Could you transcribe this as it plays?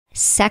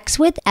Sex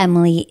with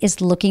Emily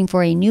is looking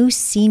for a new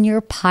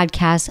senior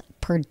podcast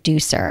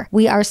producer.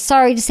 We are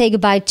sorry to say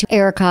goodbye to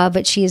Erica,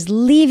 but she is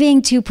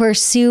leaving to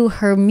pursue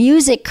her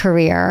music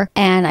career,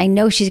 and I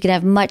know she's going to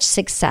have much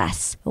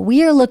success.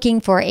 We are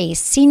looking for a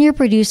senior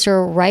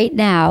producer right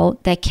now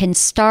that can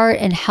start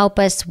and help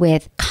us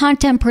with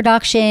content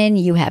production.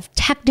 You have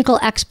technical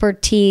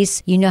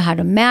expertise, you know how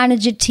to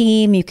manage a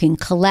team, you can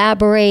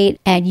collaborate,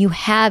 and you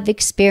have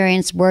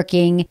experience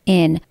working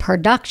in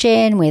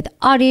production with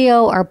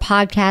audio or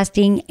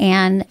podcasting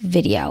and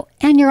video.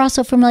 And you're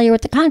also familiar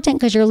with the content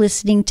because you're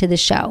listening to the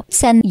show.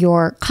 Send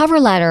your cover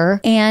letter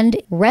and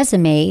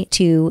resume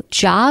to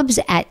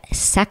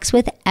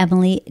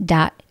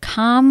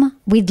jobs@sexwithemily.com.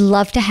 We'd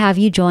love to have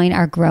you join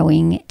our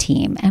growing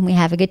team, and we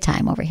have a good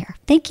time over here.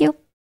 Thank you.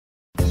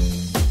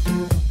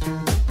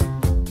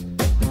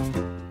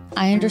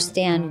 I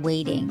understand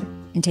waiting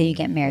until you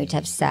get married to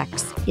have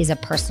sex is a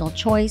personal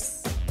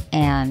choice.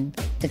 And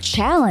the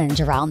challenge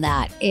around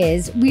that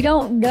is we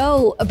don't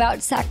know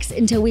about sex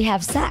until we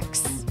have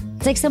sex.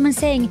 It's like someone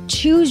saying,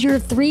 choose your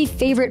 3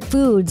 favorite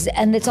foods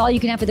and that's all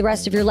you can have for the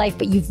rest of your life,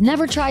 but you've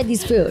never tried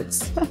these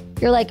foods.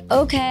 You're like,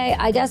 okay,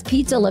 I guess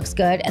pizza looks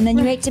good. And then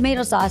you hate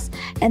tomato sauce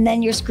and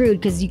then you're screwed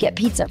because you get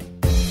pizza.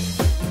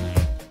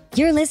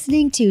 You're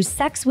listening to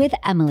Sex with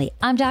Emily.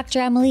 I'm Dr.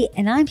 Emily,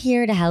 and I'm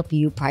here to help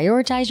you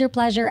prioritize your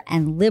pleasure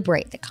and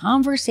liberate the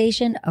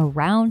conversation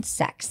around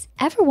sex.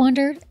 Ever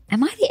wondered,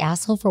 am I the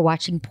asshole for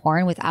watching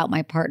porn without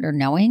my partner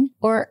knowing?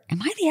 Or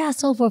am I the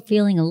asshole for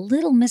feeling a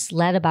little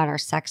misled about our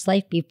sex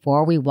life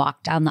before we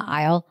walk down the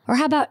aisle? Or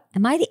how about,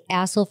 am I the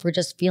asshole for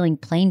just feeling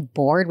plain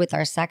bored with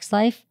our sex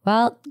life?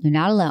 Well, you're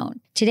not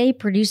alone. Today,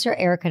 producer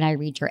Erica and I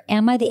read your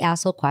Am I the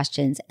Asshole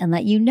questions and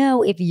let you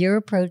know if you're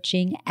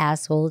approaching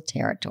asshole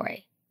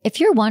territory. If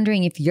you're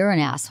wondering if you're an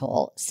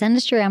asshole, send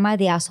us your Am I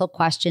the Asshole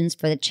questions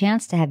for the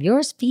chance to have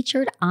yours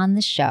featured on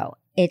the show.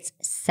 It's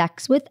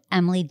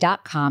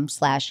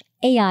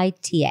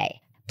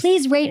sexwithemily.com/AITA.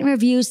 Please rate and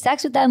review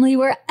Sex with Emily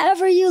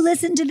wherever you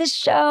listen to the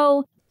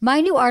show.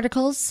 My new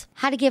articles,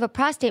 How to Give a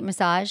Prostate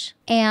Massage,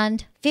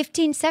 and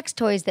 15 sex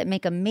toys that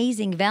make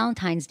amazing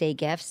Valentine's Day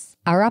gifts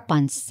are up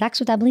on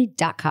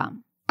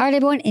sexwithemily.com. All right,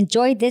 everyone,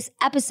 enjoy this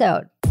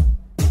episode.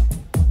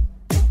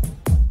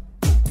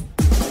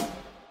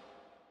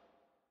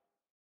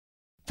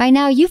 By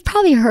now, you've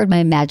probably heard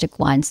my Magic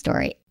Wand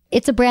story.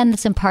 It's a brand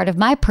that's been part of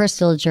my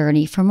personal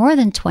journey for more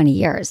than 20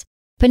 years.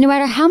 But no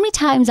matter how many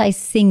times I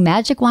sing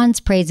Magic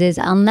Wand's praises,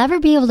 I'll never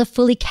be able to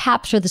fully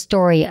capture the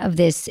story of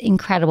this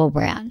incredible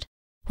brand.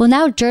 Well,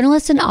 now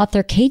journalist and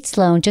author Kate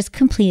Sloan just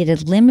completed a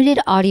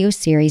limited audio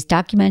series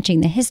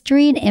documenting the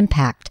history and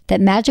impact that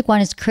Magic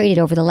Wand has created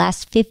over the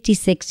last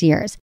 56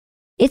 years.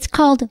 It's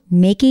called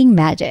Making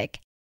Magic.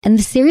 And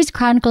the series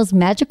chronicles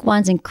Magic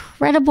Wand's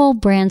incredible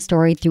brand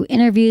story through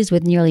interviews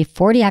with nearly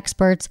 40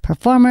 experts,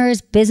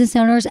 performers, business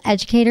owners,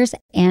 educators,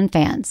 and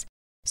fans.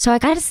 So I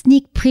got a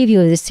sneak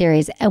preview of the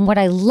series, and what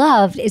I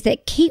loved is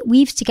that Kate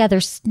weaves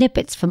together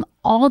snippets from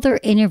all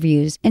their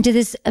interviews into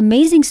this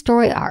amazing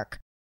story arc.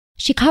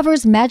 She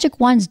covers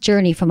Magic Wand's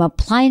journey from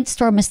appliance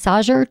store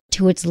massager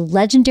to its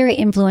legendary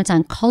influence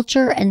on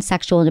culture and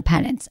sexual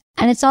independence.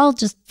 And it's all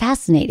just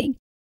fascinating.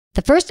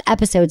 The first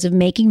episodes of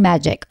Making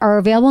Magic are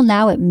available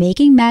now at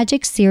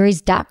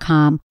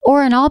makingmagicseries.com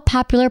or on all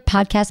popular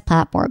podcast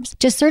platforms.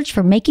 Just search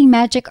for Making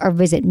Magic or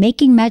visit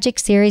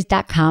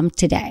makingmagicseries.com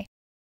today.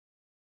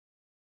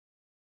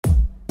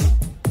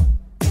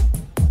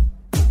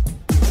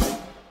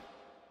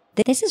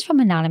 This is from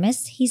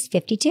Anonymous. He's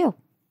 52.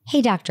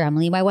 Hey, Dr.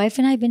 Emily, my wife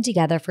and I have been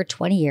together for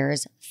 20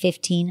 years,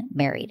 15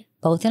 married,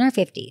 both in our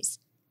 50s.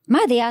 Am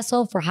I the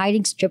asshole for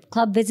hiding strip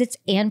club visits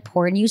and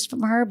porn use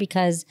from her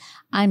because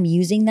I'm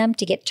using them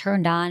to get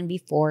turned on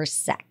before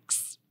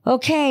sex?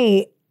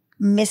 Okay,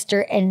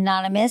 Mr.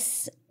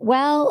 Anonymous.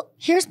 Well,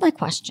 here's my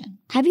question.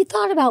 Have you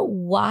thought about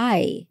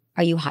why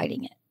are you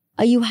hiding it?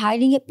 Are you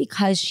hiding it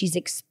because she's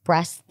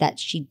expressed that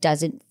she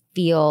doesn't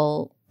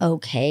feel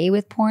okay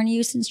with porn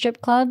use in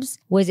strip clubs?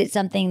 Was it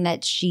something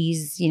that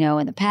she's,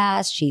 in the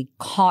past, she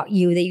caught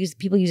you?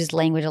 People use this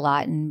language a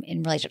lot in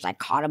relationships. I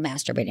caught him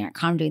masturbating. I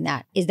caught him doing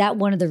that. Is that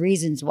one of the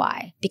reasons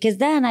why? Because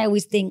then I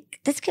always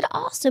think this could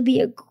also be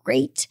a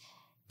great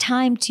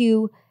time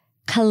to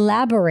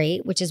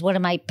collaborate, which is one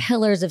of my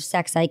pillars of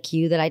sex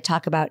IQ that I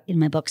talk about in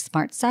my book,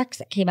 Smart Sex,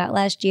 that came out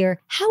last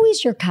year. How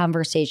is your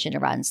conversation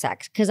around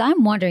sex? Because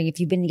I'm wondering if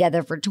you've been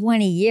together for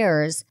 20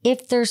 years,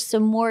 if there's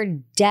some more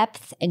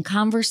depth and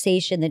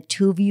conversation the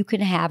two of you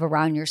can have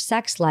around your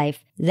sex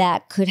life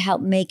that could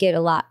help make it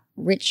a lot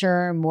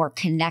richer, more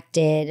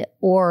connected,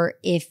 or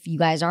if you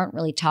guys aren't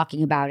really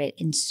talking about it.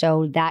 And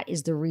so that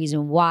is the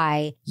reason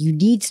why you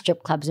need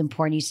strip clubs and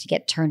porn use to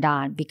get turned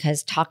on,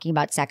 because talking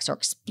about sex or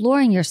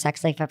exploring your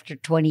sex life after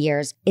 20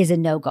 years is a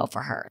no-go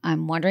for her.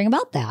 I'm wondering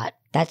about that.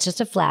 That's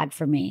just a flag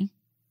for me.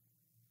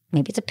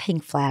 Maybe it's a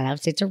pink flag. I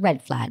would say it's a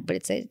red flag, but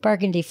it's a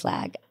burgundy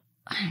flag.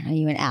 I don't know,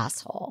 you an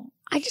asshole.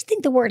 I just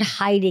think the word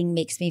hiding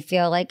makes me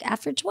feel like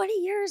after 20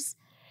 years,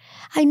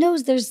 I know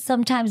there's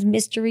sometimes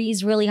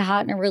mysteries really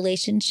hot in a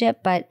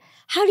relationship, but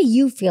How do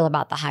you feel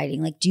about the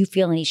hiding? Like, do you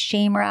feel any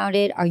shame around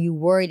it? Are you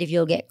worried if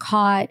you'll get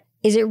caught?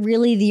 Is it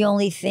really the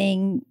only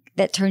thing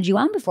that turns you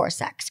on before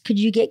sex? Could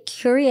you get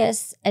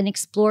curious and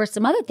explore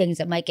some other things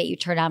that might get you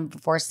turned on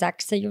before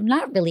sex so you're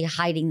not really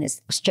hiding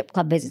this strip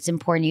club visits and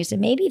porn use? And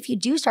maybe if you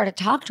do start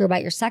to talk to her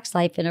about your sex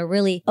life in a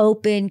really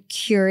open,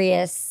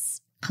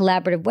 curious,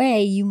 collaborative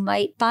way, you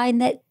might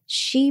find that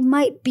she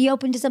might be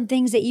open to some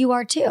things that you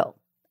are too.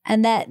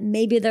 And that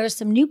maybe there's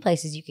some new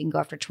places you can go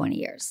after 20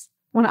 years.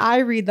 When I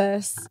read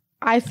this,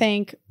 I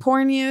think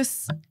porn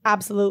use,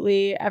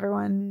 absolutely.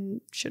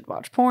 Everyone should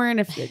watch porn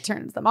if it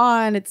turns them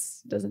on. It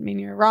doesn't mean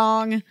you're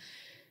wrong,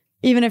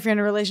 even if you're in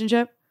a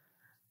relationship.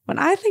 When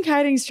I think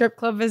hiding strip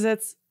club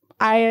visits,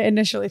 I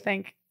initially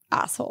think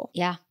asshole.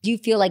 Yeah. Do you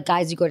feel like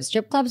guys who go to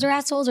strip clubs are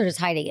assholes or just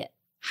hiding it?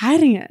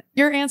 Hiding it.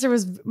 Your answer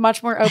was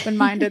much more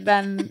open-minded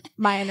than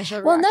my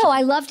initial reaction. Well, no,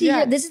 I love to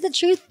hear. This is the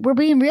truth. We're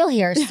being real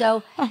here.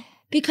 So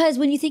because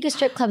when you think of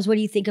strip clubs, what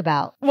do you think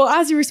about? Well,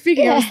 as you were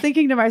speaking, I was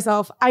thinking to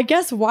myself, I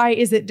guess why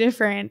is it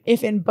different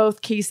if in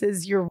both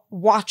cases you're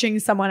watching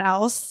someone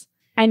else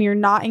and you're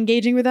not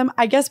engaging with them?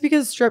 I guess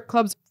because strip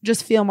clubs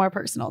just feel more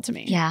personal to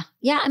me. Yeah.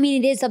 Yeah. I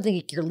mean, it is something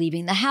like you're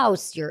leaving the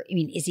house.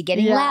 Is he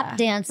getting lap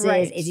dances?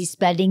 Right. Is he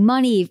spending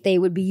money if they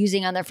would be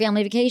using on their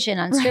family vacation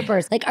on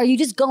strippers? Like, are you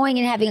just going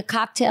and having a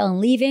cocktail and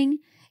leaving?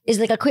 Is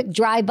it like a quick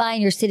drive-by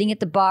and you're sitting at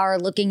the bar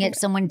looking at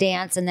someone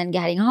dance and then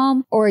heading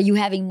home? Or are you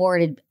having more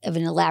of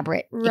an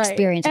elaborate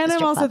experience? And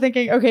I'm also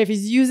thinking, okay, if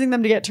he's using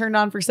them to get turned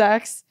on for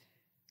sex,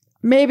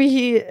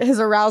 maybe his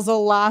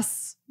arousal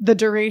lasts the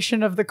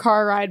duration of the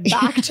car ride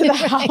back to the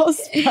house.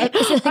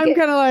 But I'm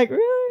kind of like,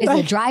 really? Is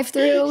it a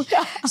drive-through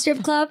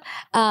strip club?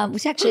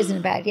 Which actually isn't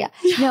a bad idea.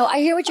 No, I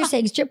hear what you're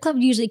saying. Strip club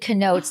usually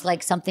connotes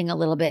like something a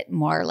little bit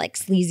more like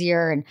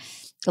sleazier and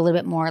a little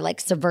bit more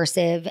like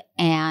subversive.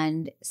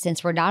 And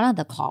since we're not on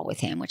the call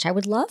with him, which I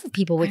would love if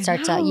people would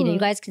start to, you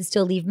guys can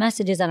still leave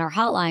messages on our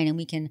hotline and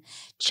we can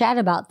chat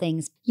about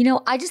things.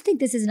 I just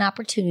think this is an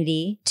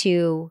opportunity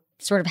to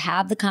sort of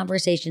have the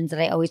conversations that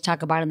I always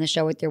talk about on the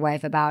show with your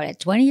wife about at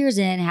 20 years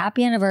in,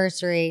 happy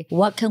anniversary.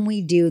 What can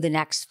we do the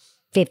next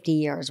 50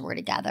 years we're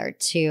together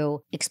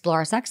to explore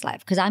our sex life?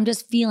 Because I'm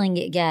just feeling,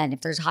 again,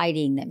 if there's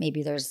hiding, that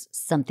maybe there's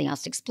something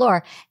else to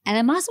explore. And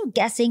I'm also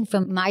guessing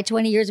from my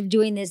 20 years of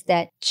doing this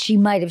that she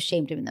might have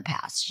shamed him in the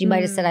past. She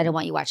might have said, I don't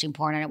want you watching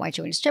porn. I don't want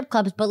you in strip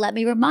clubs. But let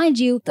me remind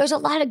you, there's a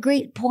lot of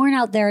great porn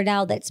out there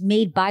now that's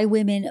made by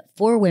women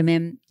for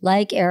women,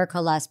 like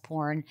Erica Less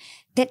porn,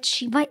 that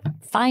she might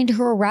find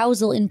her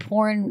arousal in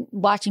porn,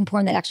 watching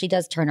porn that actually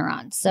does turn her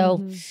on.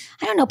 So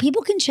I don't know,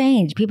 people can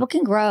change, people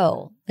can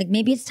grow. Like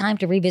maybe it's time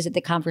to revisit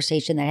the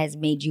conversation that has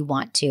made you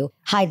want to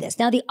hide this.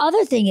 Now, the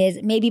other thing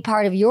is maybe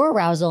part of your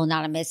arousal,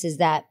 Anonymous, is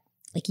that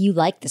like you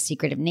like the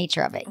secretive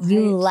nature of it. Right.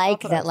 You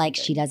like that like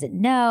she doesn't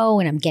know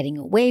and I'm getting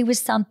away with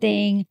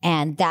something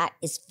and that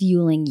is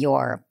fueling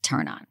your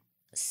turn on.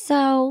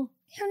 So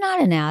you're not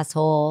an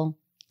asshole.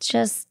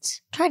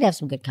 Just try to have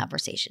some good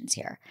conversations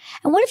here.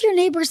 And what if your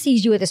neighbor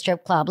sees you at a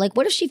strip club? Like,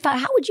 what if she found,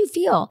 how would you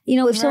feel?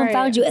 If someone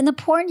found you? And the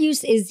porn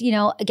use is,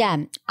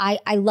 again,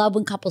 I love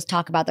when couples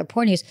talk about their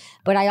porn use,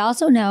 but I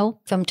also know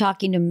from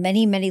talking to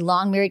many, many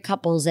long married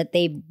couples that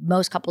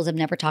most couples have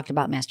never talked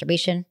about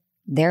masturbation,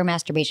 their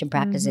masturbation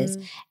practices,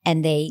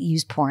 and they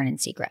use porn in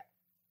secret.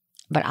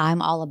 But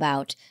I'm all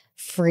about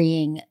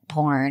freeing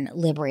porn,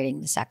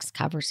 liberating the sex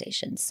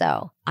conversation.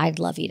 So I'd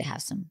love you to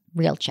have some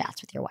real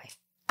chats with your wife.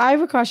 I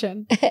have a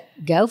question.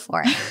 Go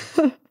for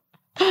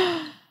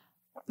it.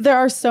 There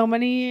are so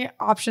many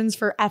options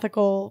for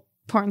ethical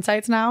porn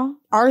sites now.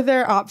 Are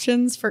there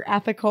options for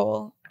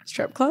ethical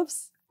strip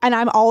clubs? And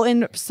I'm all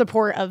in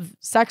support of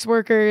sex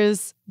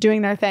workers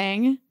doing their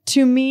thing.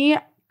 To me,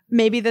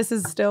 maybe this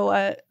is still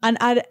an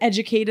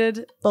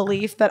uneducated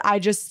belief that I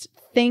just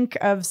think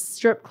of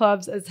strip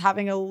clubs as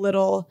having a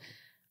little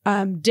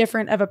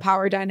different of a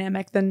power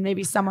dynamic than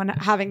maybe someone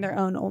having their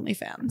own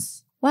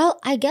OnlyFans. Well,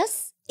 I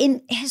guess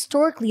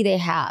historically they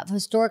have.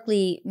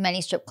 Historically,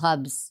 many strip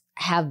clubs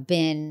have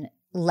been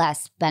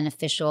less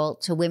beneficial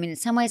to women in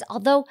some ways.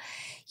 Although,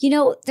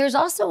 there's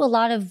also a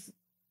lot of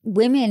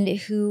women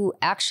who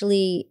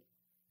actually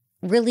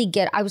really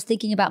I was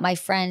thinking about my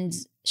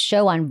friend's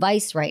show on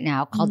Vice right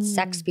now called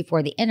Sex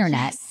Before the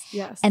Internet.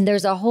 Yes. And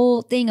there's a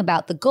whole thing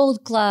about the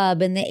Gold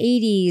Club and the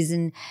 80s.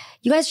 And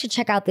you guys should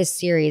check out this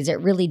series. It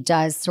really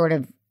does sort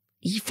of,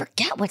 you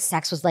forget what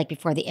sex was like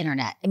before the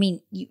internet. I mean,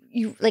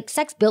 you like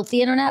sex built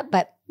the internet,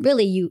 but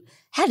really you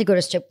had to go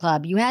to strip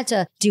club. You had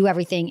to do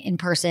everything in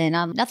person.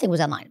 Nothing was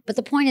online. But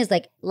the point is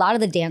like a lot of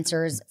the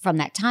dancers from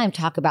that time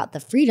talk about the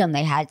freedom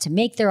they had to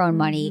make their own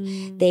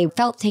money. They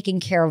felt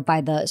taken care of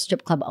by the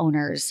strip club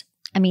owners.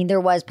 I mean,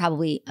 there was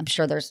probably, I'm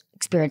sure there's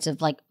experience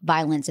of like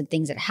violence and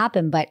things that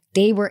happen, but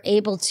they were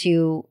able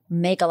to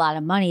make a lot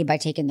of money by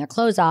taking their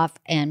clothes off,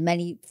 and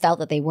many felt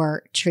that they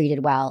were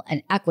treated well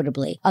and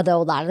equitably.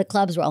 Although a lot of the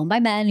clubs were owned by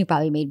men who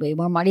probably made way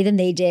more money than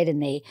they did,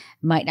 and they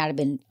might not have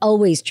been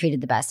always treated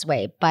the best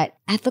way. But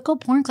ethical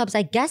porn clubs,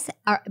 I guess,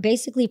 are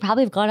basically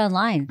probably have gone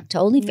online to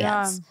OnlyFans.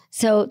 Yeah.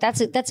 So that's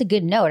a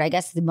good note. I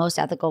guess the most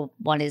ethical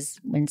one is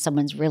when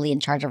someone's really in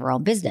charge of her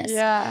own business.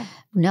 Yeah.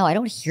 No, I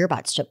don't hear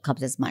about strip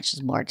clubs as much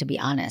as more, to be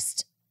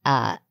honest.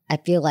 I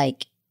feel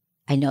like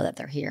I know that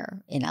they're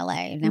here in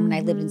LA. And then when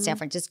I lived in San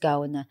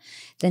Francisco in the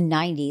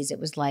 90s, it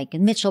was like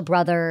Mitchell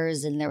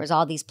Brothers, and there was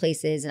all these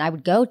places, and I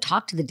would go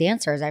talk to the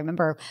dancers. I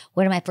remember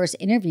one of my first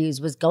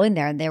interviews was going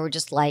there, and they were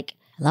just like,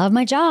 I love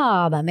my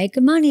job. I'm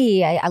making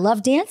money. I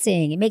love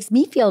dancing. It makes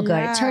me feel good.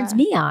 Yeah. It turns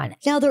me on.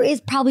 Now, there is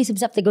probably some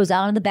stuff that goes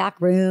on in the back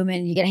room,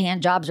 and you get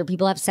hand jobs or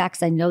people have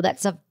sex. I know that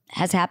stuff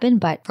has happened,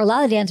 but for a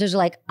lot of the dancers are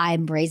like,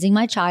 I'm raising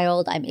my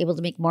child. I'm able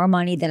to make more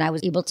money than I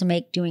was able to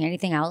make doing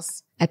anything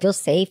else. I feel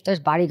safe. There's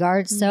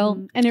bodyguards.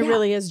 So, and it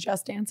really is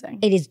just dancing.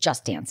 It is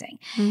just dancing.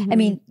 I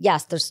mean,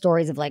 yes, there's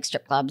stories of like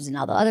strip clubs and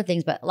all the other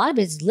things, but a lot of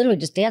it is literally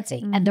just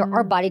dancing. And there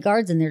are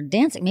bodyguards and they're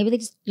dancing. Maybe they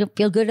just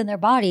feel good in their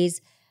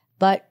bodies.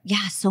 But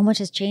yeah, so much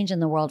has changed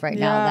in the world right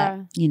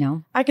now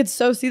that, I could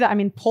so see that. I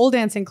mean, pole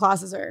dancing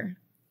classes are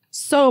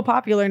so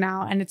popular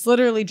now, and it's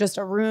literally just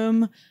a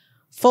room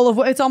full of,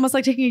 it's almost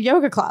like taking a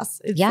yoga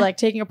class. It's like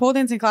taking a pole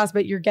dancing class,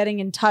 but you're getting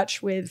in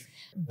touch with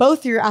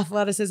both your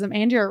athleticism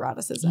and your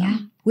eroticism. Yeah.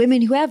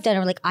 Women who have done it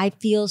are like, I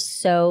feel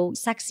so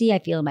sexy. I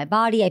feel in my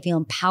body. I feel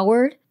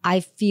empowered.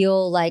 I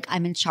feel like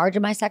I'm in charge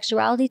of my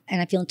sexuality,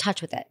 and I feel in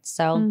touch with it.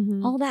 So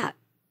all that.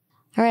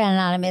 All right,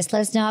 Anonymous, let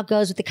us know how it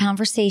goes with the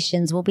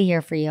conversations. We'll be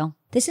here for you.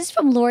 This is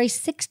from Lori,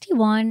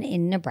 61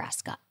 in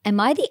Nebraska. Am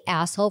I the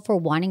asshole for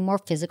wanting more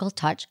physical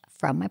touch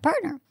from my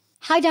partner?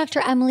 Hi, Dr.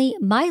 Emily.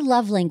 My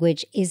love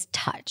language is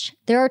touch.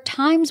 There are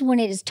times when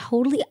it is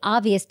totally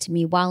obvious to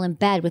me while in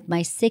bed with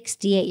my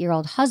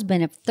 68-year-old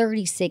husband of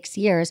 36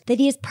 years that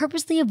he is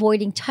purposely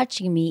avoiding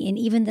touching me in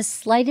even the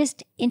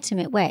slightest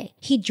intimate way.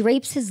 He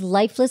drapes his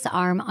lifeless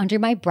arm under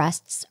my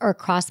breasts or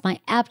across my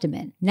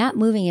abdomen, not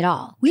moving at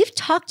all. We've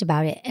talked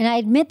about it, and I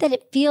admit that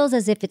it feels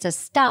as if it's a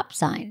stop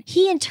sign.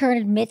 He in turn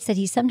admits that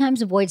he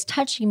sometimes avoids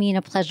touching me in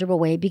a pleasurable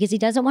way because he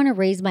doesn't want to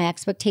raise my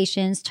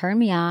expectations, turn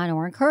me on,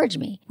 or encourage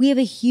me. We have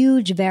a huge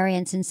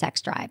variance in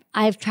sex drive.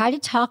 I have tried to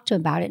talk to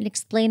him about it and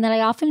explain that I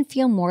often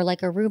feel more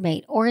like a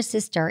roommate or a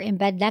sister in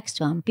bed next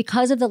to him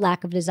because of the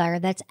lack of desire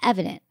that's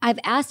evident. I've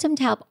asked him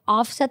to help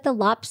offset the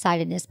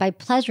lopsidedness by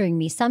pleasuring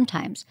me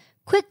sometimes,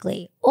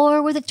 quickly,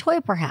 or with a toy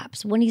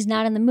perhaps, when he's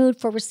not in the mood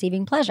for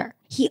receiving pleasure.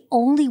 He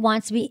only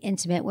wants to be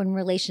intimate when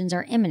relations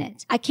are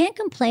imminent. I can't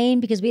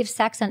complain because we have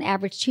sex on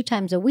average 2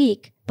 times a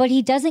week, but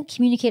he doesn't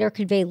communicate or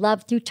convey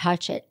love through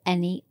touch at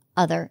any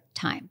other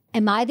time.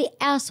 Am I the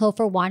asshole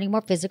for wanting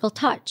more physical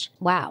touch?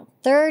 Wow.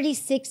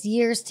 36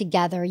 years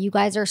together, you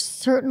guys are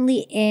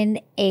certainly in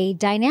a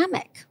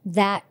dynamic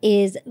that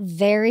is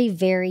very,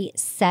 very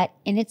set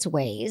in its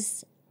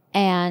ways.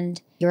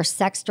 And your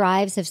sex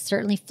drives have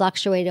certainly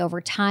fluctuated over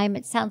time.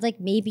 It sounds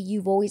like maybe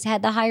you've always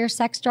had the higher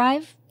sex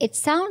drive. It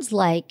sounds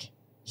like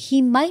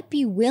he might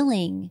be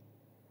willing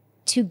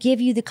to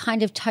give you the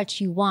kind of touch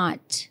you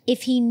want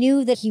if he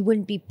knew that he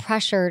wouldn't be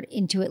pressured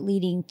into it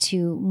leading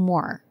to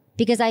more.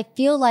 Because I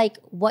feel like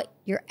what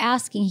you're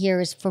asking here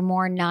is for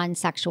more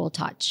non-sexual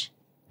touch.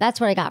 That's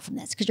what I got from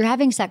this, because you're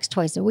having sex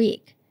twice a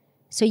week.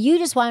 So you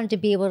just want him to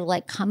be able to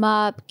like come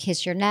up,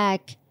 kiss your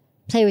neck,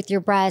 play with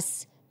your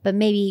breasts, but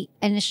maybe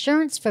an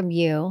assurance from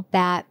you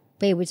that,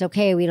 babe, it's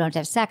okay, we don't have to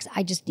have sex,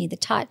 I just need the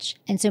touch.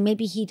 And so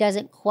maybe he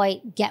doesn't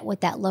quite get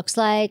what that looks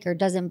like or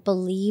doesn't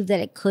believe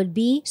that it could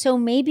be. So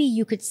maybe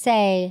you could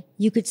say,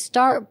 you could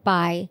start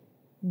by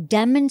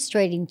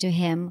demonstrating to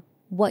him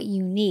what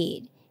you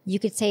need. You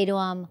could say to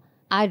him,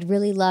 I'd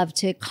really love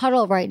to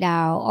cuddle right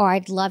now, or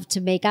I'd love to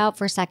make out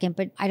for a second,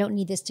 but I don't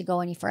need this to go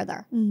any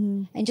further.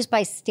 And just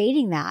by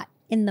stating that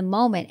in the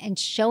moment and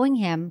showing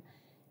him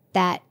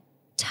that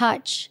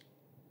touch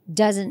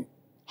doesn't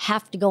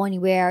have to go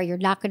anywhere, you're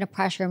not going to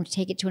pressure him to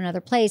take it to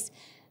another place,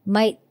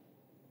 might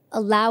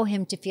allow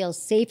him to feel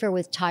safer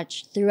with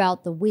touch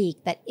throughout the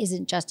week that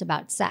isn't just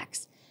about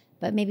sex.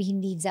 But maybe he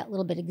needs that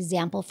little bit of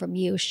example from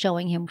you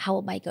showing him how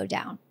it might go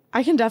down.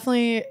 I can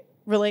definitely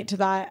relate to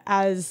that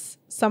as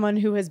someone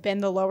who has been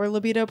the lower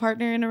libido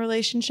partner in a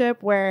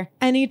relationship, where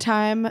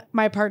anytime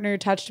my partner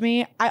touched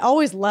me, I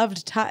always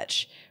loved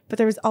touch, but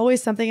there was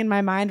always something in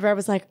my mind where I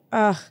was like,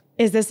 ugh,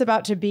 is this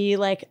about to be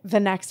like the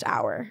next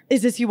hour?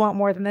 Is this, you want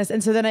more than this?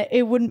 And so then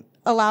it wouldn't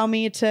allow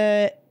me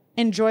to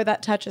enjoy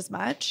that touch as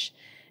much.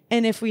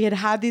 And if we had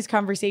had these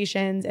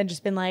conversations and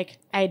just been like,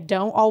 I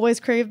don't always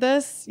crave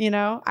this,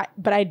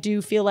 but I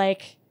do feel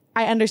like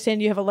I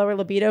understand you have a lower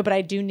libido, but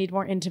I do need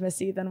more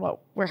intimacy than what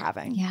we're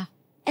having. Yeah.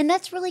 And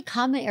that's really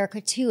common, Erica,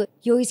 too.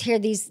 You always hear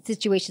these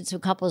situations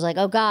with couples like,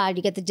 oh God,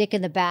 you get the dick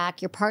in the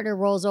back, your partner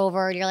rolls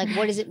over and you're like,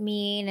 what does it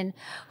mean? And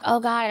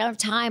oh God, I don't have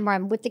time, or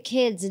I'm with the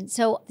kids. And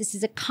so this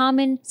is a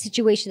common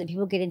situation that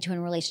people get into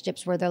in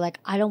relationships where they're like,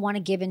 I don't want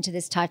to give into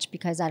this touch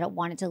because I don't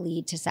want it to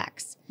lead to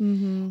sex.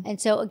 Mm-hmm. And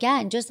so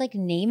again, just like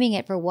naming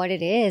it for what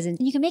it is. And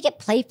you can make it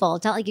playful.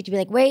 It's not like you have to be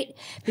like, wait,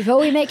 before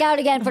we make out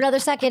again for another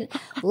second,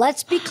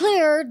 let's be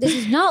clear, this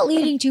is not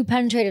leading to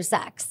penetrative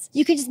sex.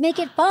 You can just make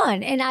it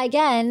fun. And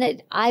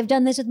again, I've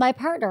done this with my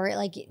partner.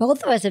 Like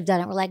both of us have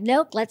done it. We're like,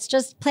 nope, let's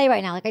just play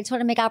right now. Like I just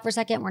want to make out for a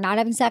second. We're not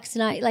having sex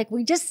tonight. Like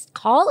we just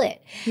call it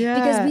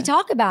because we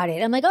talk about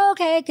it. I'm like, oh,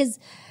 okay. Because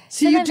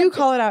so you do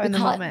call it out in the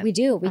moment. We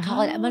do. We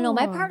call it. No,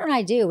 my partner and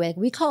I do. Like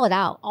we call it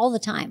out all the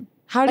time.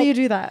 How do you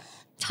do that?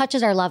 Touch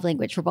is our love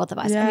language for both of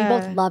us. And we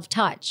both love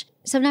touch.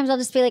 Sometimes I'll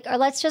just be like, or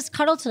let's just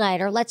cuddle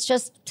tonight, or let's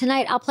just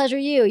tonight, I'll pleasure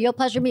you, you'll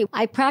pleasure me.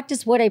 I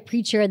practice what I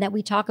preach here and that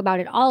we talk about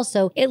it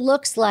also. It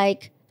looks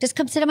like just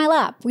come sit on my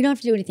lap. We don't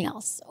have to do anything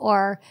else.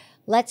 Or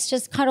let's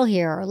just cuddle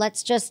here, or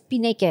let's just be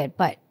naked.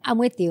 But I'm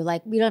with you.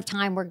 Like we don't have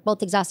time. We're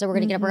both exhausted. We're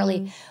going to get up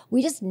early.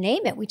 We just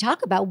name it. We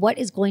talk about what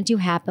is going to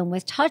happen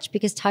with touch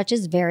because touch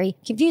is very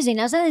confusing.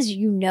 Now, sometimes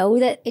you know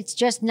that it's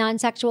just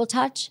non-sexual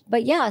touch,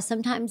 but yeah,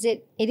 sometimes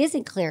it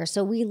isn't clear.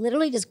 So we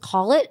literally just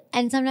call it,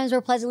 and sometimes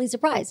we're pleasantly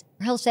surprised.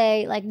 He'll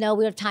say like, no,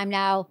 we don't have time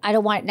now. I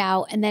don't want it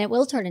now. And then it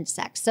will turn into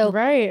sex. So,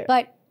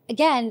 but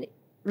again,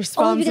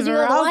 only because you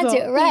really don't want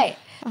to.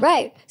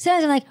 Right.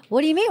 Sometimes I'm like, what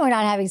do you mean we're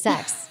not having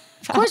sex?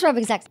 Of course we're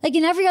having sex. Like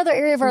in every other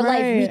area of our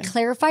life, we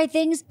clarify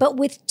things. But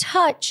with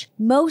touch,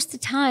 most of the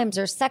times,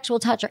 or sexual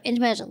touch or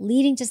intimate touch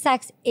leading to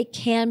sex, it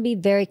can be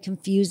very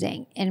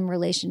confusing in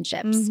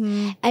relationships.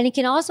 And it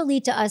can also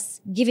lead to us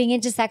giving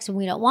into sex when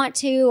we don't want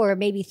to, or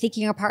maybe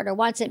thinking our partner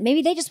wants it.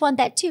 Maybe they just want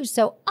that too.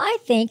 So I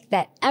think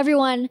that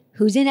everyone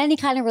who's in any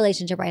kind of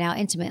relationship right now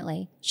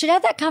intimately should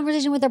have that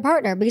conversation with their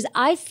partner, because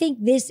I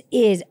think this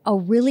is a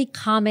really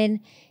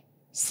common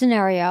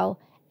scenario.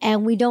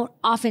 And we don't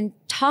often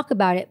talk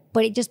about it,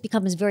 but it just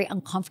becomes very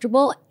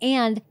uncomfortable.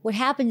 And what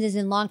happens is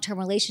in long-term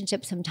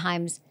relationships,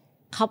 sometimes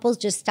couples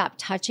just stop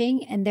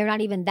touching and they're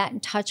not even that in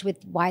touch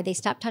with why they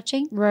stop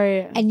touching.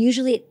 Right. And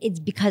usually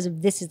it's because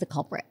of this is the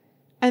culprit.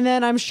 And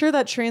then I'm sure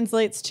that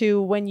translates to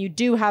when you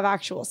do have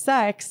actual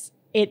sex,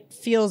 it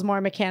feels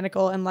more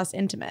mechanical and less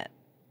intimate.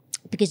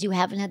 Because you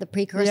haven't had the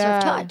precursor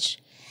of touch.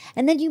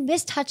 And then you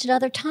miss touch at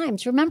other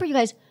times. Remember, you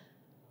guys,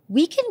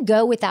 we can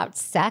go without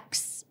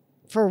sex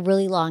for a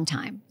really long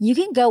time. You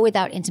can go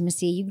without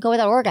intimacy. You can go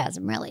without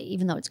orgasm, really,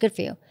 even though it's good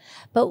for you.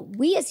 But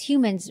we as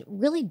humans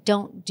really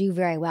don't do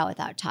very well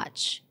without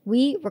touch.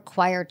 We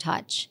require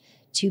touch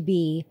to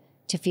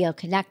feel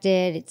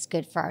connected. It's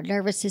good for our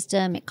nervous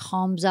system. It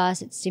calms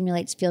us. It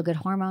stimulates feel-good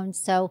hormones.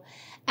 So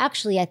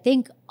actually, I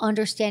think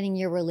understanding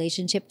your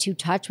relationship to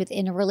touch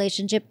within a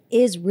relationship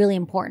is really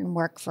important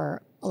work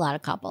for a lot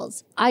of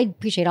couples. I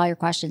appreciate all your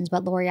questions,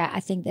 but Lori,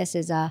 I think this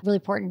is a really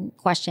important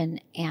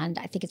question, and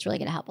I think it's really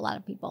going to help a lot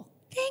of people.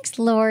 Thanks,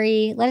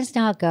 Lori. Let us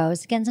know how it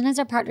goes. Again, sometimes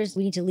our partners,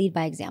 we need to lead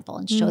by example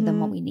and show them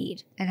what we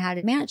need and how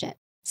to manage it.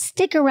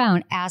 Stick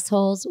around,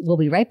 assholes. We'll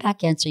be right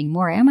back answering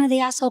more Am I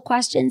the Asshole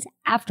questions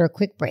after a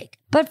quick break.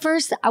 But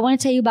first, I want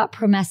to tell you about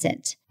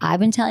Promescent. I've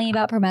been telling you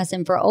about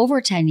Promescent for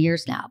over 10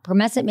 years now.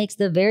 Promescent makes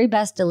the very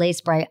best delay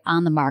spray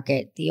on the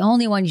market, the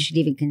only one you should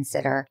even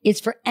consider. It's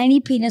for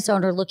any penis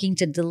owner looking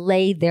to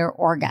delay their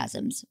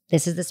orgasms.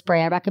 This is the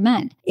spray I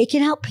recommend. It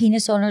can help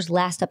penis owners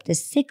last up to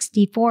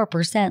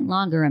 64%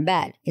 longer in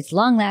bed. It's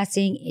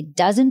long-lasting. It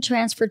doesn't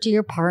transfer to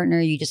your partner.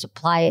 You just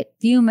apply it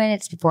a few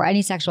minutes before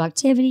any sexual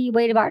activity. You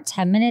wait about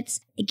 10 minutes.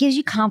 It gives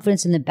you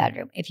confidence in the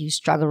bedroom. If you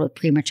struggle with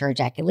premature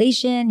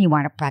ejaculation, you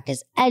want to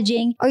practice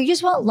edging, or you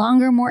just want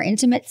longer, more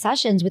intimate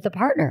sessions with a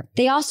partner.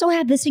 They also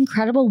have this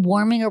incredible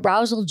warming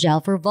arousal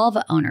gel for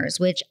vulva owners,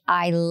 which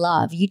I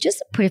love. You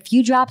just put a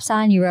few drops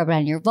on, you rub it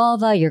on your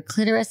vulva, your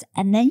clitoris,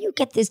 and then you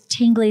get this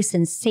tingly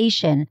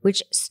sensation,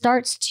 which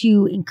starts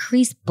to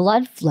increase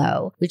blood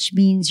flow, which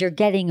means you're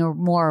getting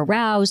more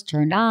aroused,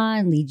 turned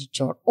on, leads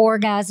to an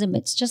orgasm.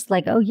 It's just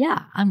like, oh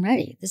yeah, I'm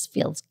ready. This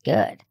feels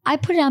good. I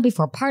put it on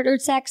before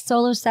partnered sex,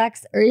 solo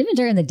sex, or even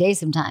during the day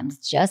sometimes,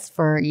 just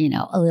for,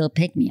 a little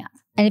pick-me-up.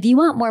 And if you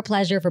want more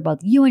pleasure for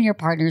both you and your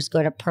partners,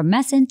 go to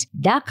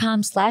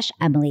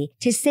promescent.com/Emily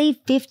to save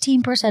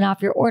 15%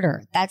 off your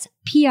order. That's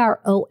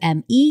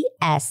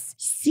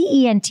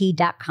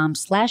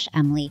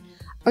promescent.com/Emily,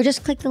 or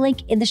just click the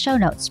link in the show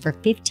notes for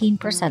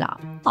 15%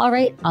 off. All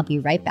right, I'll be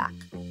right back.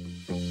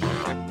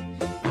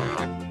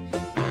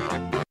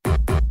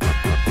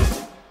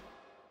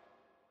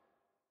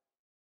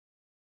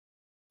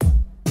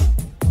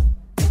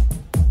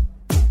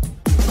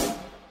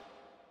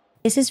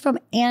 This is from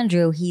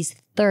Andrew. He's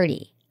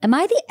 30. Am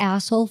I the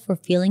asshole for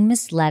feeling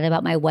misled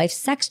about my wife's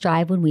sex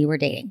drive when we were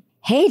dating?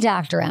 Hey,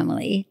 Dr.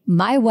 Emily.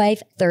 My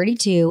wife,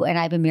 32, and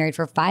I've been married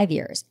for 5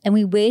 years, and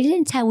we waited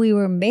until we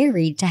were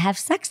married to have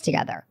sex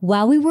together.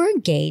 While we were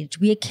engaged,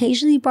 we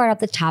occasionally brought up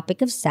the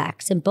topic of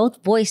sex and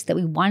both voiced that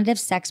we wanted to have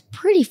sex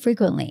pretty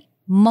frequently.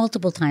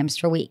 multiple times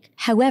per week.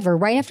 However,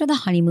 right after the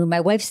honeymoon, my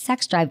wife's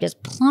sex drive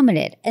just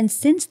plummeted. And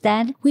since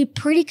then, we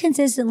pretty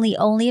consistently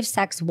only have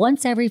sex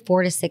once every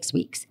 4 to 6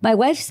 weeks. My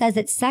wife says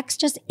that sex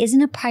just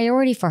isn't a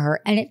priority for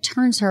her and it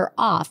turns her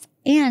off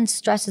and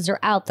stresses her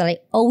out that I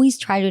always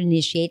try to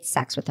initiate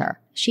sex with her.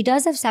 She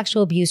does have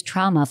sexual abuse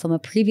trauma from a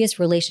previous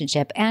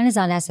relationship and is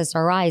on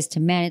SSRIs to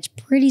manage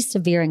pretty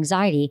severe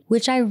anxiety,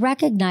 which I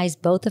recognize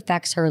both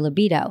affects her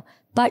libido.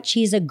 But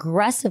she's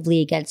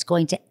aggressively against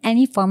going to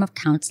any form of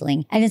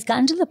counseling and has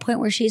gotten to the point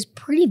where she's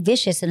pretty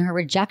vicious in her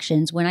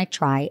rejections when I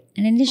try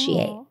and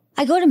initiate. Aww.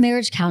 I go to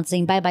marriage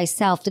counseling by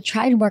myself to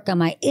try and work on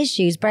my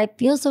issues, but I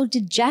feel so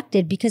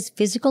dejected because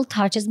physical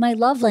touch is my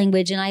love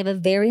language and I have a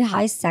very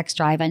high sex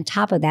drive on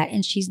top of that,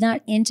 and she's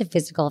not into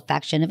physical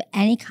affection of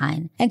any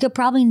kind and could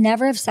probably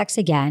never have sex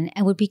again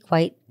and would be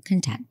quite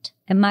content.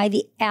 Am I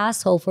the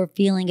asshole for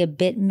feeling a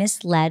bit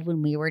misled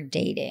when we were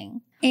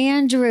dating?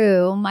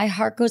 Andrew, my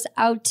heart goes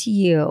out to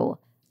you.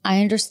 I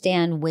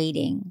understand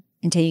waiting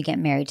until you get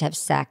married to have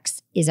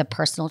sex is a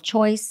personal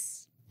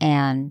choice,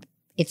 and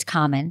it's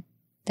common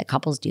that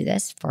couples do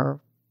this for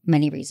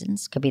many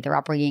reasons. Could be their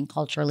upbringing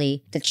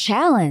culturally. The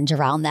challenge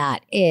around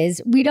that is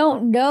we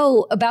don't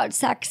know about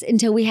sex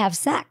until we have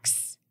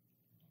sex.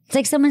 It's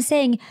like someone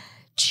saying,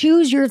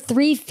 choose your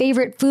 3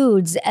 favorite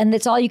foods and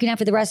that's all you can have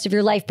for the rest of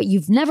your life, but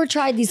you've never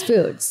tried these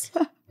foods.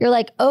 You're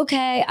like,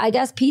 okay, I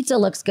guess pizza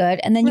looks good.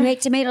 And then you hate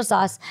tomato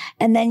sauce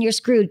and then you're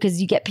screwed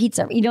because you get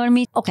pizza. You know what I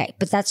mean? Okay,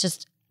 but that's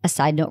just a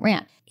side note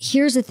rant.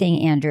 Here's the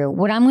thing, Andrew.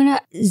 What I'm going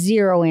to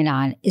zero in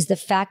on is the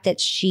fact that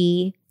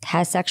she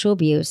has sexual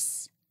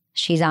abuse.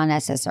 She's on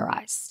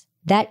SSRIs.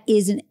 That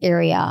is an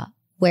area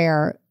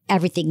where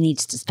everything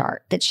needs to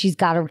start, that she's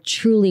got to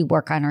truly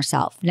work on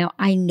herself. Now,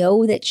 I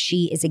know that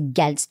she is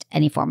against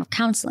any form of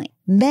counseling.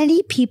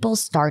 Many people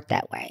start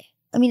that way.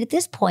 I mean, at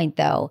this point,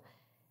 though,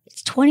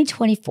 it's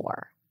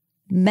 2024.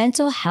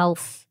 Mental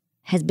health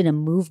has been a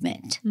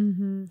movement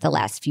the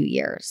last few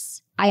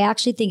years. I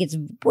actually think it's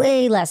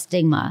way less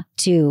stigma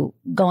to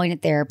going to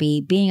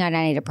therapy, being on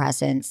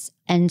antidepressants.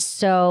 And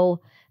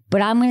so,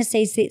 but I'm going to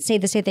say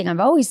the same thing I've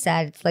always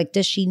said. It's like,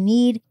 does she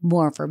need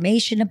more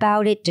information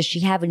about it? Does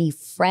she have any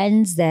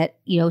friends that,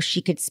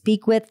 she could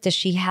speak with? Does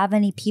she have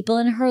any people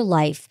in her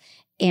life,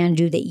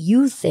 Andrew, that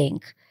you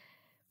think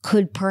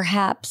could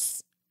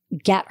perhaps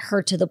get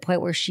her to the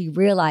point where she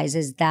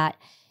realizes that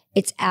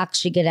it's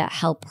actually going to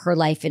help her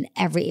life in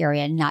every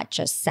area, not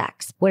just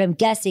sex? What I'm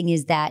guessing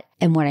is that,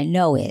 and what I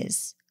know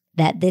is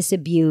that this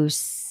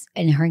abuse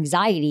and her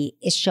anxiety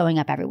is showing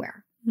up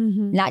everywhere,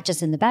 not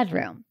just in the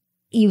bedroom.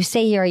 You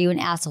say here, are you an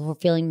asshole for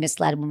feeling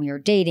misled when we were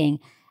dating?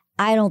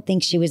 I don't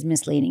think she was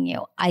misleading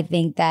you. I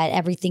think that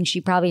everything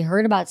she probably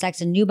heard about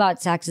sex and knew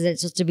about sex is that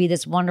it's supposed to be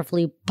this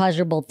wonderfully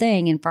pleasurable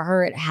thing. And for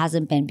her, it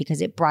hasn't been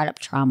because it brought up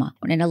trauma.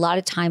 And a lot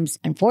of times,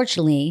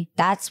 unfortunately,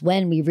 that's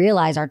when we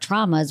realize our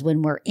traumas,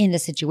 when we're in a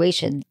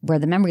situation where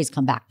the memories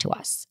come back to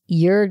us.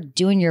 You're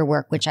doing your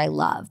work, which I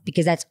love,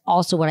 because that's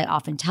also what I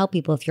often tell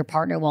people. If your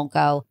partner won't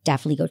go,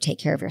 definitely go take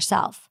care of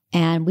yourself.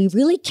 And we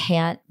really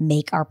can't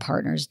make our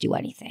partners do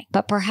anything.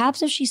 But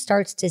perhaps if she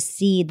starts to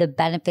see the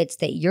benefits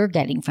that you're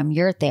getting from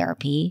your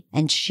therapy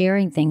and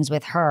sharing things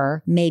with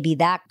her, maybe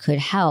that could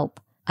help.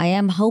 I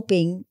am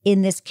hoping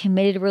in this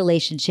committed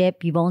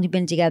relationship, you've only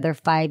been together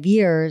 5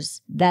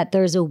 years, that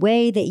there's a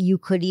way that you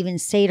could even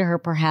say to her,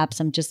 perhaps,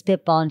 I'm just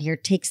spitballing here,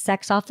 take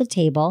sex off the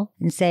table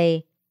and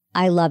say,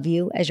 I love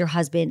you as your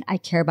husband. I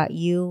care about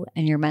you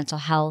and your mental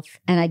health.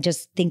 And I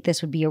just think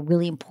this would be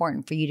really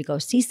important for you to go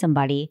see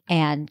somebody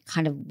and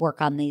kind of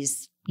work on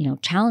these,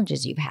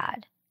 challenges you've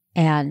had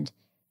and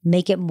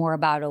make it more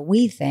about a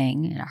we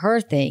thing and a her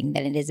thing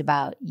than it is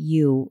about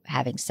you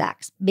having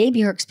sex.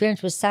 Maybe her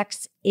experience with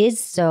sex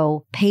is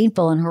so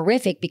painful and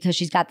horrific because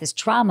she's got this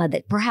trauma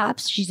that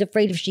perhaps she's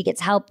afraid if she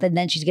gets help,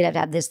 then she's going to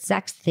have this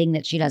sex thing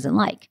that she doesn't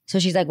like. So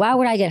she's like, why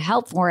would I get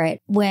help for it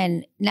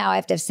when now I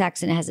have to have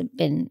sex and it hasn't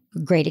been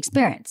a great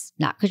experience?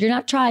 Not because you're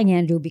not trying,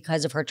 Andrew,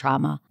 because of her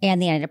trauma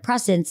and the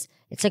antidepressants.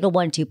 It's like a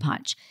 1-2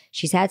 punch.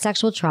 She's had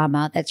sexual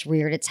trauma that's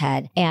reared its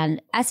head,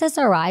 and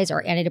SSRIs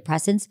or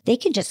antidepressants, they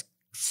can just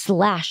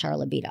slash our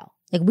libido.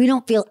 Like, we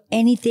don't feel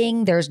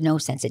anything. There's no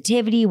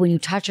sensitivity. When you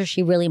touch her,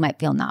 she really might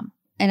feel numb.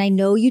 And I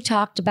know you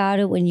talked about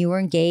it when you were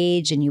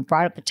engaged and you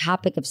brought up the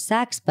topic of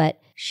sex, but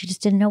she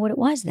just didn't know what it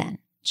was then.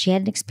 She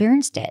hadn't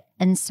experienced it.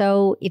 And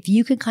so if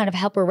you can kind of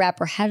help her wrap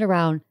her head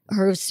around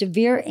her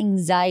severe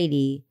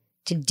anxiety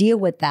to deal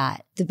with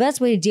that, the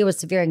best way to deal with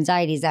severe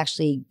anxiety is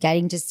actually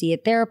getting to see a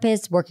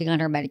therapist, working on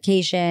her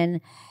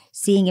medication,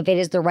 seeing if it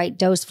is the right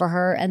dose for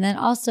her. And then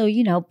also,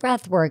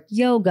 breath work,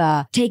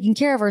 yoga, taking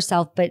care of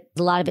herself. But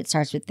a lot of it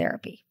starts with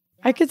therapy.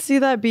 I could see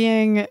that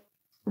being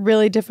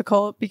really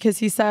difficult because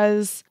he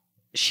says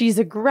she's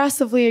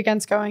aggressively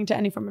against going to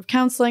any form of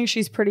counseling.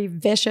 She's pretty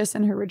vicious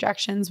in her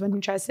rejections when he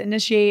tries to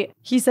initiate.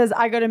 He says,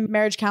 I go to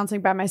marriage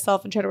counseling by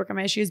myself and try to work on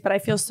my issues, but I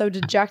feel so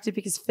dejected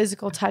because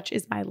physical touch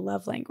is my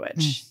love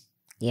language.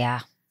 Yeah.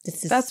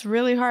 That's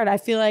really hard. I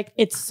feel like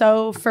it's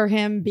so for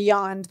him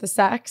beyond the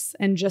sex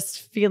and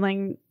just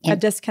feeling a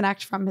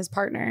disconnect from his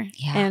partner.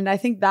 Yeah. And I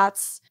think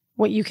that's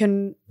what you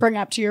can bring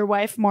up to your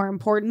wife more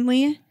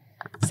importantly.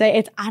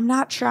 Say, I'm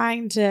not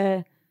trying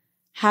to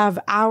have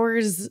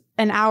hours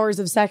and hours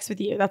of sex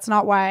with you. That's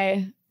not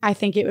why I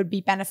think it would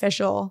be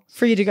beneficial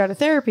for you to go to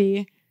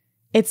therapy.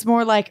 It's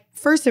more like,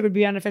 first, it would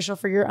be beneficial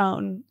for your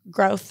own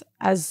growth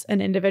as an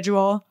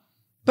individual,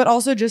 but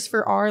also just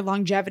for our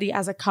longevity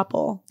as a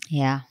couple.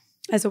 Yeah.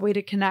 As a way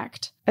to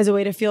connect, as a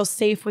way to feel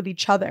safe with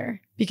each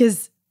other.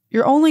 Because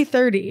you're only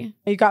 30.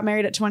 You got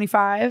married at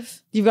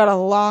 25. You've got a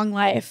long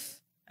life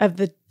of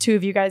the two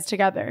of you guys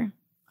together.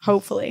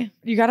 Hopefully.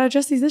 You got to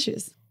address these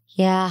issues.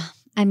 Yeah.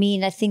 I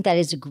mean, I think that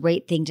is a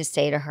great thing to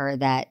say to her,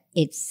 that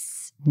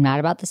it's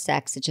not about the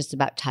sex. It's just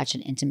about touch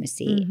and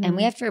intimacy. And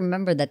we have to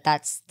remember that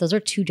those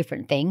are two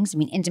different things. I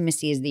mean,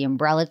 intimacy is the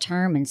umbrella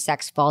term and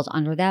sex falls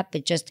under that,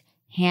 but just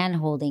hand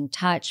holding,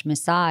 touch,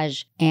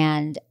 massage,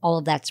 and all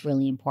of that's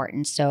really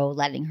important. So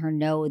letting her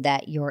know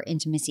that your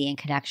intimacy and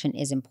connection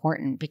is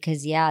important,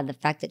 because the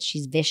fact that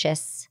she's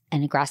vicious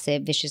and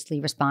aggressive, viciously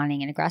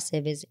responding and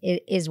aggressive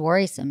is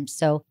worrisome.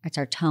 So it's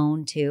our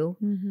tone too.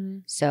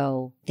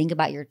 So think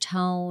about your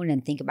tone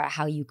and think about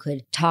how you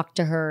could talk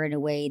to her in a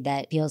way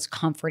that feels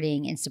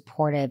comforting and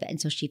supportive.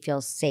 And so she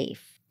feels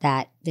safe,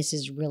 that this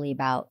is really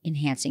about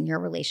enhancing your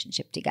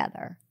relationship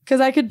together. Because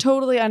I could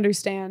totally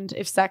understand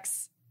if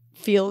sex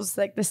feels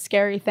like the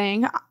scary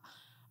thing.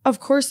 Of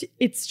course,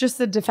 it's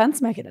just a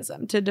defense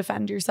mechanism to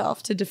defend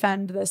yourself, to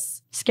defend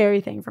this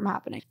scary thing from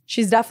happening.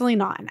 She's definitely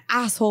not an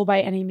asshole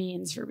by any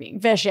means for being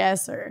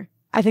vicious, or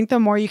I think the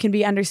more you can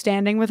be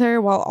understanding with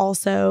her while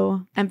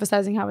also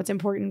emphasizing how it's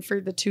important for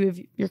the two of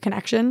your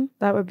connection,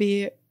 that would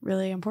be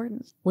really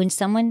important. When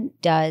someone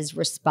does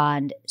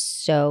respond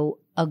so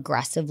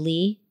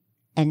aggressively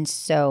and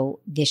so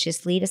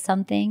viciously to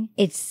something,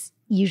 it's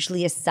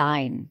usually a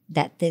sign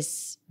that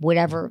this,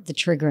 whatever the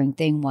triggering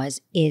thing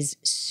was, is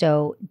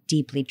so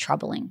deeply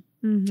troubling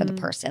for the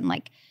person.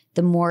 Like,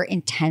 the more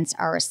intense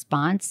our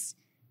response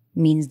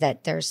means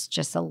that there's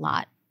just a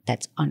lot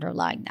that's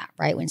underlying that,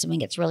 right? When someone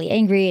gets really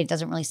angry, it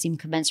doesn't really seem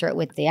commensurate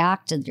with the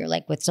act, and you're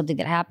like, with something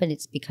that happened,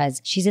 it's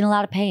because she's in a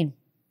lot of pain.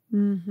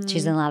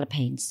 She's in a lot of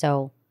pain.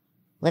 So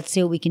let's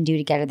see what we can do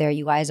to get her there.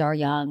 You guys are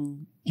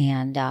young,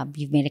 and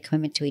you've made a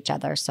commitment to each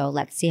other. So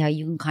let's see how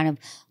you can kind of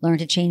learn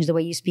to change the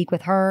way you speak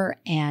with her,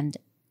 and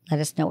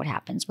let us know what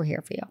happens. We're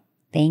here for you.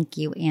 Thank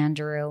you,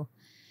 Andrew.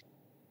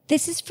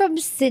 This is from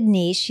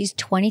Sydney. She's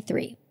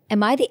 23.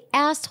 Am I the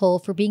asshole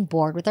for being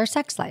bored with our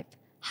sex life?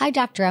 Hi,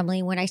 Dr.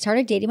 Emily. When I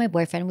started dating my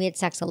boyfriend, we had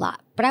sex a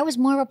lot, but I was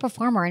more of a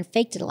performer and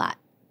faked it a lot.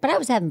 But I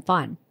was having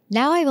fun.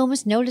 Now I have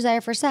almost no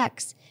desire for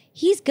sex.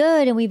 He's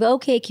good and we've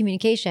okay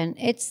communication.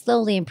 It's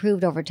slowly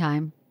improved over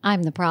time.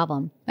 I'm the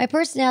problem. My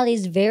personality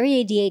is very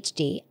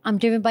ADHD. I'm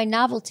driven by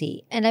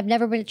novelty, and I've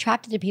never been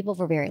attracted to people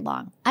for very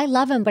long. I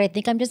love him, but I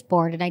think I'm just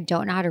bored and I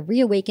don't know how to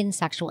reawaken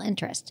sexual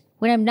interest.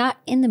 When I'm not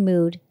in the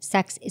mood,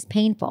 sex is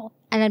painful,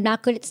 and I'm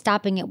not good at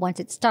stopping it once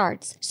it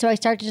starts, so I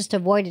start to just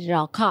avoid it at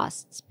all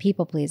costs.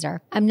 People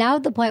pleaser. I'm now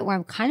at the point where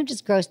I'm kind of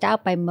just grossed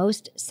out by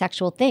most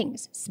sexual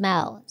things.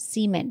 Smell,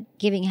 semen,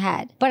 giving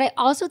head. But I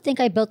also think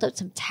I built up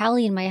some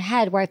tally in my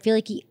head where I feel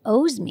like he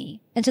owes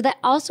me. And so that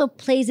also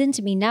plays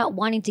into me not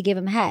wanting to give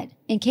him head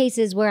in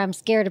cases where I'm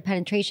scared of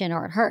penetration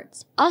or it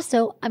hurts.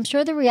 Also, I'm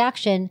sure the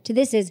reaction to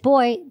this is,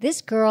 boy,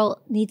 this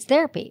girl needs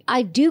therapy.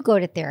 I do go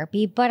to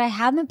therapy, but I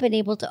haven't been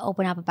able to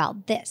open up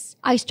about this.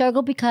 I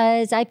struggle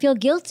because I feel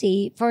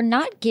guilty for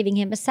not giving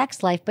him a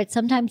sex life, but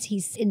sometimes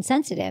he's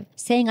insensitive,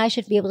 saying I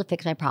should be able to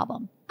fix my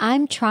problem.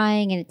 I'm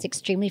trying, and it's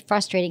extremely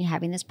frustrating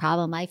having this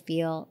problem. I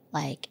feel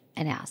like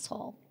an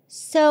asshole.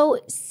 So,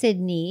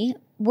 Sydney,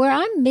 where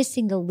I'm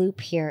missing the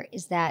loop here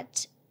is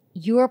that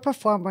you're a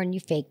performer and you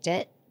faked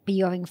it, but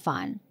you're having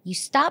fun. You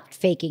stopped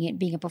faking it,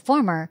 being a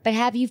performer, but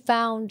have you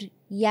found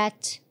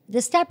yet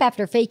the step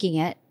after faking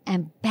it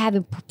and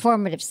having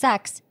performative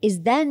sex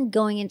is then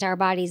going into our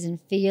bodies and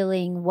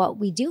feeling what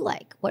we do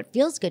like, what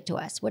feels good to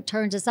us, what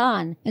turns us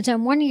on. And so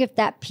I'm wondering if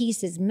that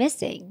piece is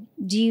missing.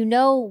 Do you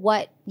know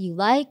what you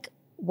like,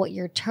 what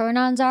your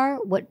turn-ons are,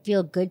 what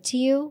feel good to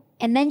you?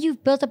 And then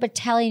you've built up a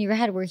tally in your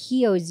head where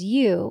he owes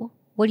you.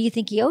 What do you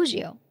think he owes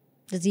you?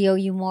 Does he owe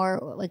you more?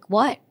 Like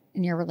what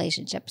in your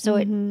relationship? So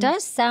it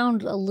does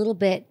sound a little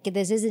bit,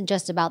 this isn't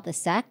just about the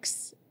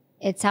sex.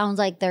 It sounds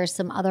like there's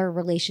some other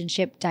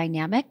relationship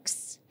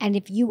dynamics. And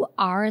if you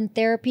are in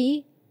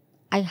therapy,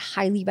 I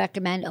highly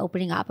recommend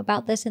opening up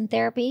about this in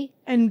therapy.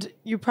 And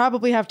you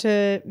probably have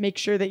to make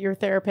sure that your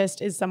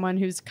therapist is someone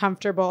who's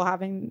comfortable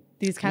having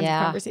these kinds of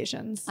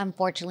conversations.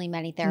 Unfortunately,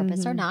 many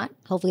therapists are not.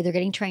 Hopefully they're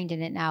getting trained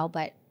in it now,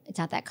 but it's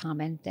not that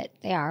common that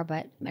they are.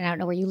 But I don't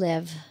know where you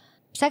live.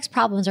 Sex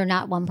problems are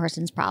not one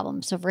person's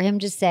problem. So for him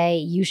to say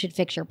you should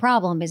fix your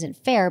problem isn't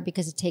fair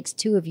because it takes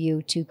two of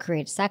you to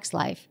create a sex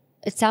life.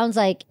 It sounds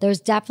like there's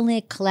definitely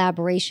a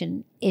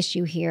collaboration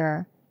issue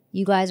here.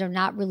 You guys are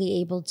not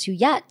really able to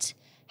yet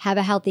have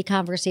a healthy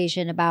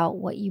conversation about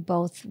what you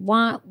both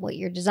want, what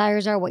your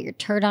desires are, what your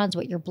turn-ons,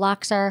 what your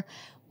blocks are,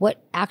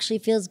 what actually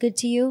feels good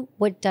to you,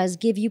 what does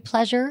give you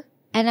pleasure.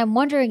 And I'm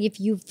wondering if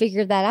you've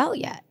figured that out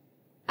yet.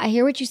 I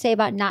hear what you say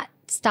about not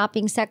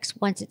stopping sex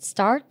once it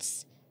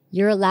starts.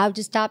 You're allowed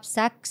to stop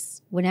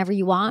sex whenever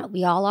you want.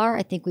 We all are.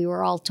 I think we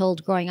were all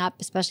told growing up,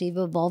 especially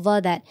with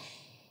vulva, that,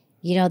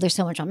 you know, there's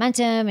so much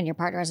momentum and your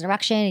partner has an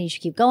erection and you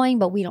should keep going,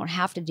 but we don't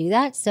have to do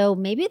that. So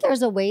maybe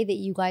there's a way that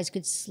you guys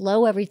could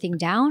slow everything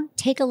down,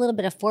 take a little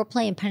bit of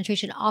foreplay and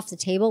penetration off the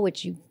table,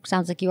 which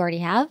sounds like you already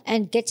have,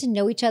 and get to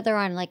know each other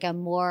on like a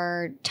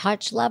more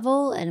touch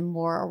level and a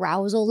more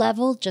arousal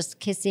level, just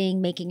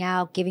kissing, making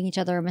out, giving each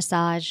other a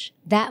massage.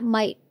 That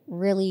might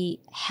really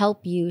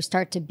help you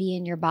start to be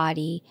in your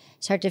body,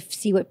 start to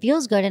see what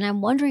feels good. And I'm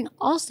wondering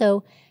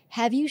also,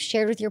 have you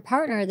shared with your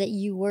partner that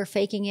you were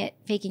faking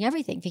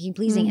everything, faking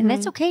pleasing? And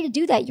that's okay to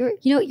do that. You're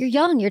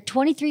young, you're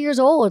 23 years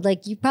old.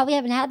 Like, you probably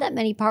haven't had that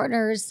many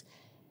partners.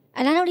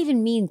 And I don't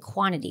even mean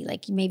quantity.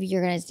 Like, maybe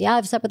you're going to say,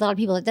 I've slept with a lot of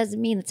people. It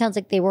doesn't mean, it sounds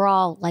like they were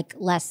all like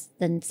less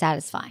than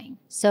satisfying.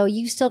 So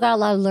you still got a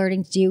lot of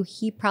learning to do.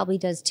 He probably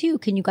does too.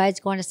 Can you guys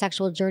go on a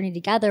sexual journey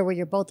together where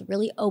you're both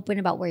really open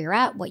about where you're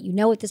at, what you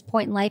know at this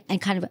point in life, and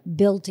kind of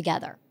build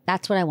together?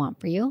 That's what I want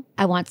for you.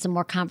 I want some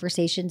more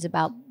conversations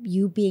about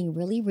you being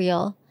really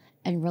real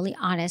and really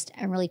honest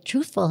and really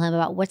truthful to him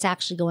about what's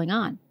actually going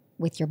on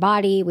with your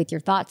body, with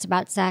your thoughts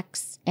about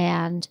sex,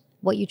 and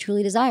what you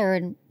truly desire,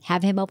 and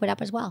have him open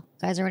up as well.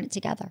 You guys are in it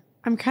together.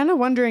 I'm kind of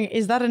wondering,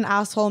 is that an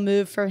asshole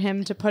move for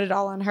him to put it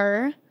all on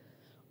her?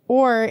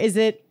 Or is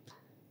it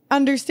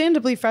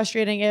understandably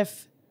frustrating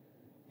if,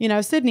 you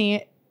know,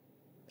 Sydney,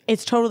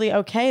 it's totally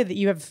okay that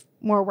you have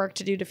more work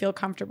to do to feel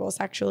comfortable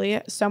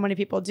sexually. So many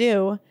people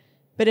do.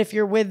 But if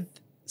you're with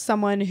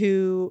someone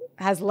who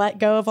has let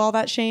go of all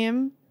that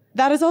shame,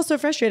 that is also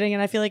frustrating.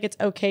 And I feel like it's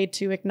okay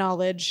to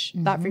acknowledge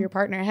that for your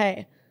partner.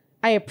 Hey,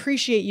 I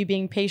appreciate you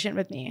being patient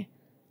with me.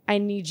 I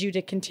need you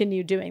to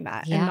continue doing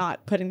that and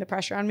not putting the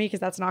pressure on me, because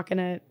that's not going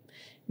to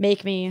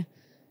make me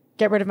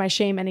get rid of my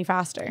shame any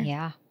faster.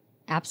 Yeah,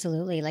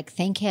 absolutely. Like,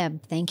 thank him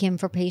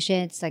for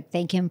patience. Like,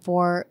 thank him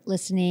for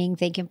listening.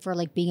 Thank him for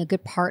like being a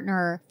good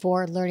partner,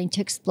 for learning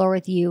to explore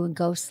with you and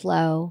go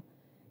slow.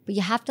 But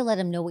you have to let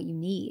him know what you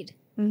need.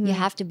 You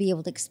have to be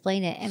able to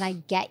explain it. And I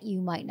get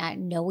you might not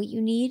know what you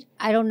need.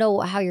 I don't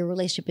know how your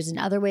relationship is in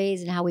other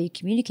ways and how you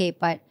communicate,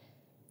 but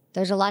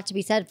there's a lot to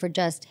be said for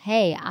just,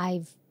 hey,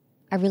 I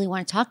really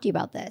want to talk to you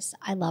about this.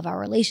 I love our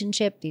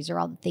relationship. These are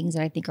all the things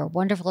that I think are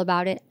wonderful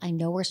about it. I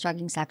know we're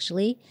struggling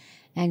sexually,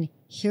 and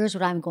here's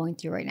what I'm going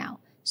through right now.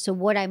 So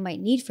what I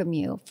might need from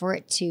you for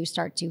it to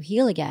start to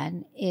heal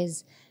again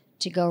is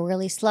to go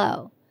really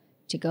slow,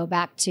 to go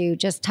back to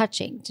just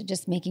touching, to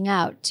just making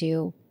out,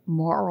 to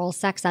more oral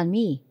sex on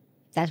me.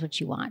 That's what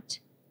you want.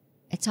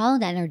 It's all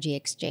an energy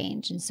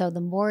exchange. And so the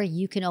more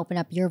you can open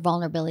up your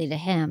vulnerability to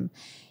him,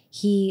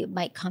 he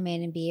might come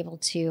in and be able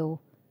to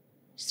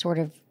sort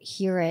of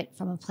hear it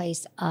from a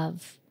place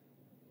of,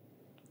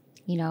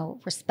 you know,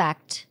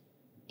 respect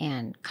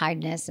and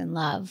kindness and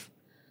love.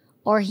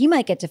 Or he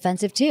might get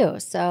defensive too.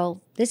 So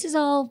this is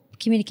all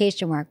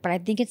communication work, but I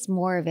think it's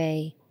more of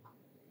it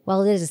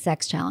is a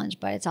sex challenge,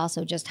 but it's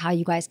also just how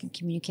you guys can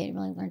communicate and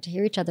really learn to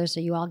hear each other so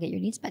you all get your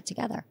needs met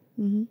together.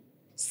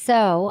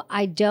 So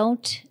I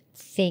don't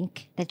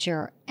think that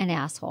you're an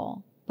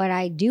asshole, but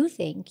I do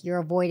think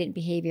your avoidant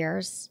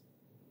behaviors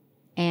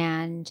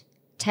and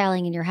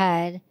telling in your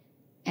head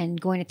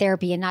and going to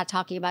therapy and not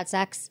talking about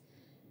sex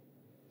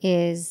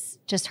is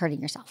just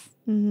hurting yourself.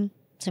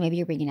 So maybe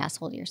you're being an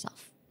asshole to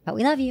yourself, but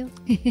we love you.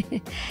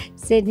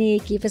 Sydney,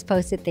 keep us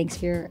posted. Thanks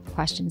for your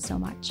questions so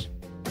much.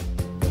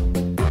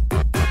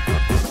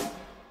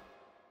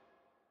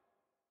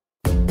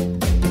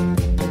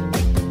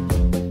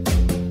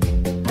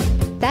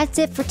 That's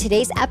it for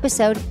today's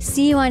episode.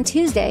 See you on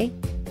Tuesday.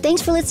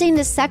 Thanks for listening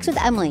to Sex with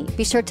Emily.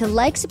 Be sure to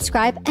like,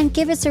 subscribe, and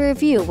give us a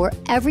review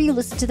wherever you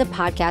listen to the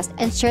podcast,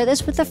 and share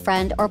this with a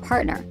friend or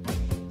partner.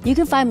 You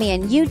can find me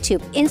on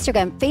YouTube,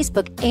 Instagram,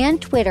 Facebook,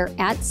 and Twitter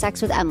at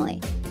Sex with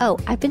Emily. Oh,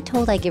 I've been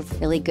told I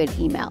give really good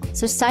email.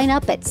 So sign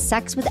up at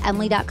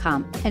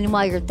sexwithemily.com. And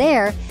while you're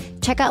there,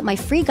 check out my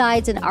free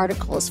guides and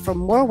articles for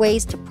more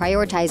ways to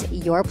prioritize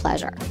your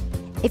pleasure.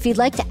 If you'd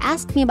like to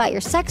ask me about your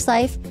sex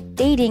life,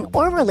 dating,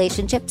 or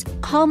relationships,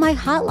 call my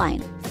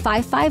hotline,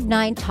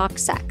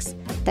 559-TALK-SEX.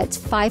 That's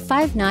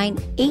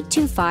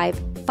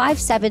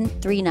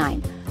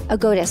 559-825-5739. Or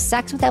go to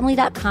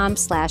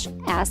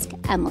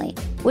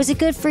sexwithemily.com/askemily. Was it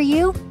good for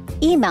you?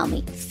 Email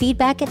me,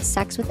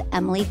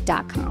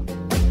 feedback@sexwithemily.com.